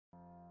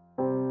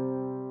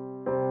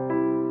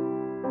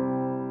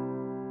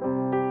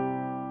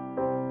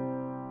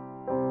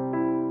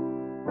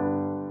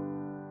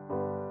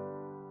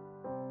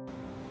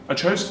I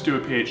chose to do a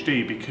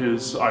PhD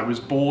because I was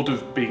bored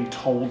of being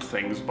told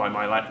things by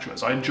my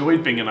lecturers. I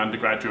enjoyed being an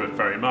undergraduate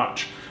very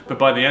much, but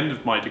by the end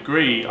of my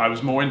degree I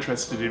was more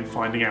interested in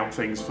finding out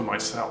things for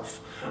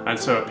myself. And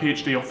so a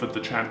PhD offered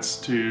the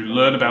chance to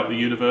learn about the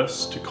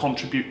universe, to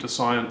contribute to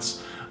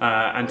science,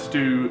 and to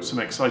do some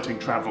exciting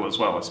travel as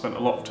well. I spent a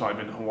lot of time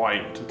in Hawaii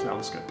at a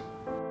telescope.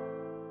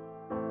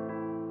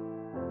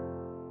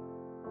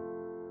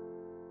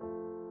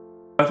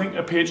 I think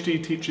a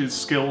PhD teaches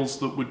skills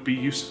that would be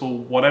useful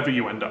whatever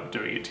you end up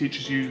doing. It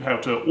teaches you how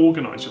to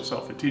organise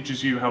yourself, it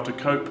teaches you how to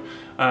cope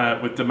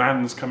with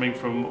demands coming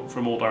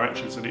from all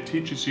directions, and it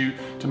teaches you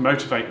to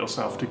motivate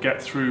yourself to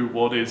get through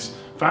what is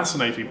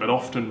fascinating but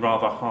often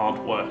rather hard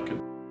work.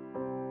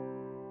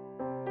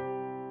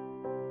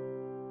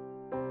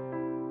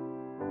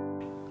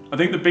 I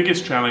think the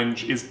biggest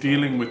challenge is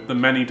dealing with the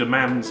many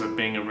demands of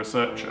being a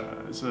researcher.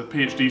 As a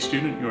PhD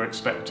student, you're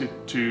expected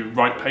to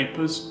write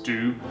papers,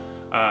 do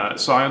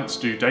science,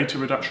 do data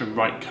reduction,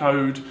 write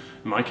code,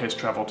 in my case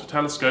travel to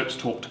telescopes,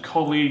 talk to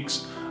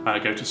colleagues,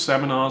 go to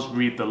seminars,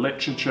 read the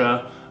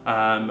literature,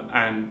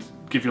 and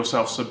give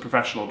yourself some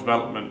professional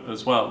development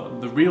as well.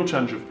 And the real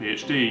challenge of a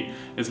PhD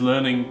is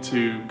learning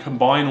to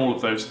combine all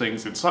of those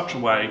things in such a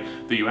way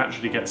that you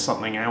actually get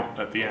something out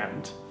at the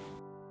end.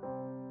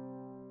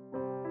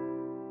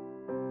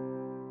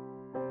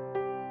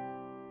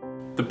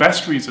 The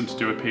best reason to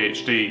do a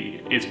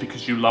PhD is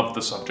because you love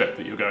the subject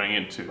that you're going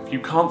into. If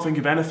you can't think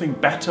of anything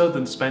better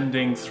than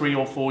spending 3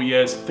 or 4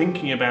 years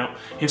thinking about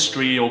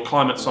history or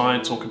climate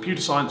science or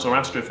computer science or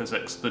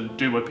astrophysics, then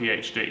do a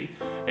PhD.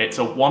 It's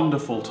a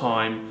wonderful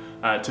time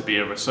to be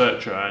a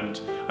researcher,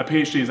 and a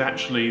PhD is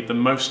actually the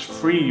most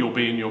free you'll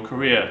be in your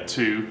career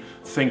to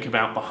think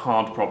about the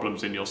hard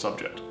problems in your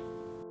subject.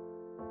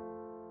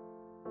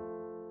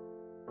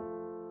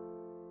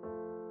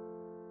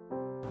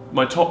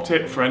 My top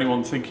tip for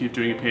anyone thinking of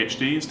doing a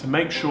PhD is to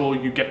make sure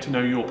you get to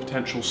know your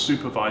potential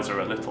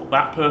supervisor a little.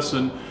 That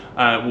person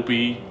will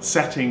be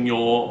setting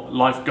your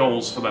life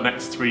goals for the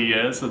next 3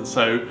 years, and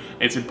so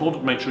it's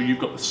important to make sure you've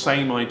got the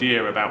same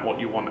idea about what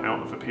you want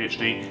out of a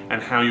PhD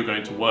and how you're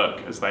going to work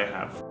as they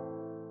have.